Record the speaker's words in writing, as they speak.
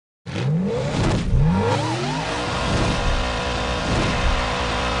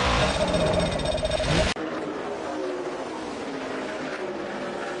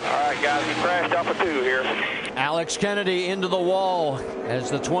Alpha 2 here. Alex Kennedy into the wall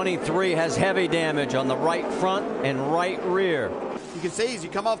as the 23 has heavy damage on the right front and right rear. You can see as you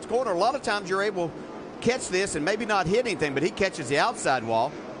come off the corner, a lot of times you're able to catch this and maybe not hit anything, but he catches the outside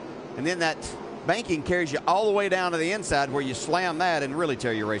wall, and then that banking carries you all the way down to the inside where you slam that and really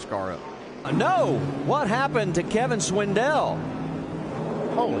tear your race car up. No! What happened to Kevin Swindell?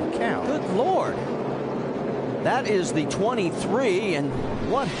 Holy cow. Good Lord. That is the 23, and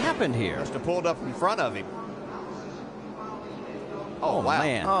what happened here? Must have pulled up in front of him. Oh, wow.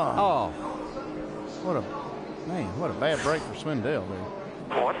 Man. Oh. What a bad break for Swindell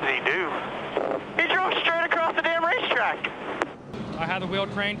there. What did he do? He drove straight across the damn racetrack. I had the wheel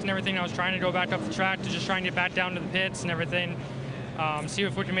cranked and everything. I was trying to go back up the track to just try and get back down to the pits and everything. See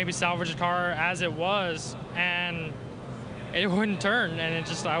if we can maybe salvage the car as it was, and it wouldn't turn. And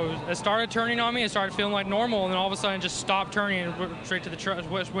it started turning on me. It started feeling like normal, and then all of a sudden it just stopped turning and went straight to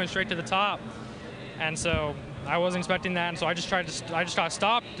the top. And so I wasn't expecting that, and so I just got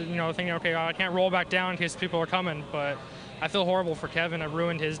stopped, thinking, okay, I can't roll back down in case people are coming. But I feel horrible for Kevin. I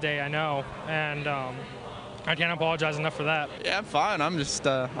ruined his day, I know, and I can't apologize enough for that. Yeah, I'm fine. I'm just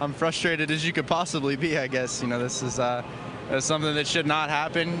I'm frustrated as you could possibly be, I guess. This is something that should not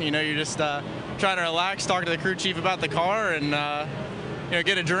happen. You're just trying to relax, talk to the crew chief about the car, and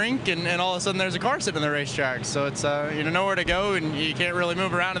get a drink, and all of a sudden there's a car sitting on the racetrack. So it's nowhere to go, and you can't really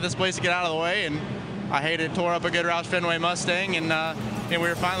move around at this place to get out of the way. And I hate it. Tore up a good Roush Fenway Mustang, and we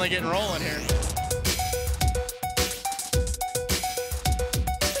were finally getting rolling here.